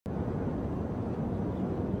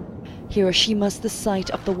Hiroshima is the site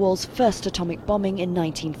of the world's first atomic bombing in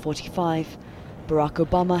 1945. Barack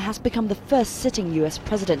Obama has become the first sitting US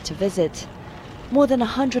president to visit. More than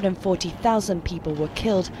 140,000 people were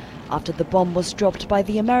killed after the bomb was dropped by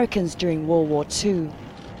the Americans during World War II.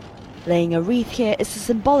 Laying a wreath here is a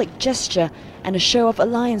symbolic gesture and a show of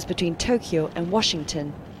alliance between Tokyo and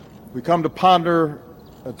Washington. We come to ponder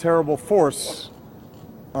a terrible force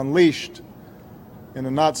unleashed in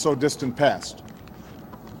a not-so-distant past.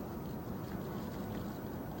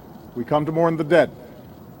 We come to mourn the dead.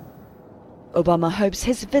 Obama hopes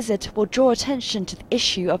his visit will draw attention to the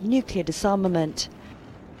issue of nuclear disarmament.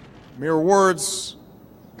 Mere words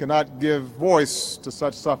cannot give voice to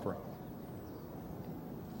such suffering.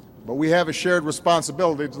 But we have a shared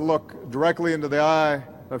responsibility to look directly into the eye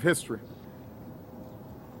of history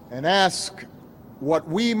and ask what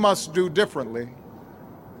we must do differently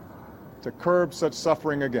to curb such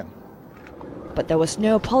suffering again. But there was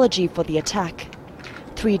no apology for the attack.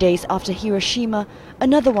 3 days after Hiroshima,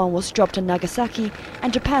 another one was dropped on Nagasaki,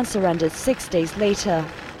 and Japan surrendered 6 days later.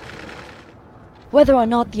 Whether or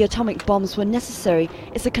not the atomic bombs were necessary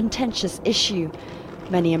is a contentious issue.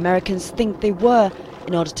 Many Americans think they were,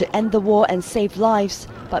 in order to end the war and save lives,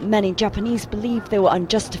 but many Japanese believe they were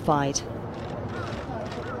unjustified.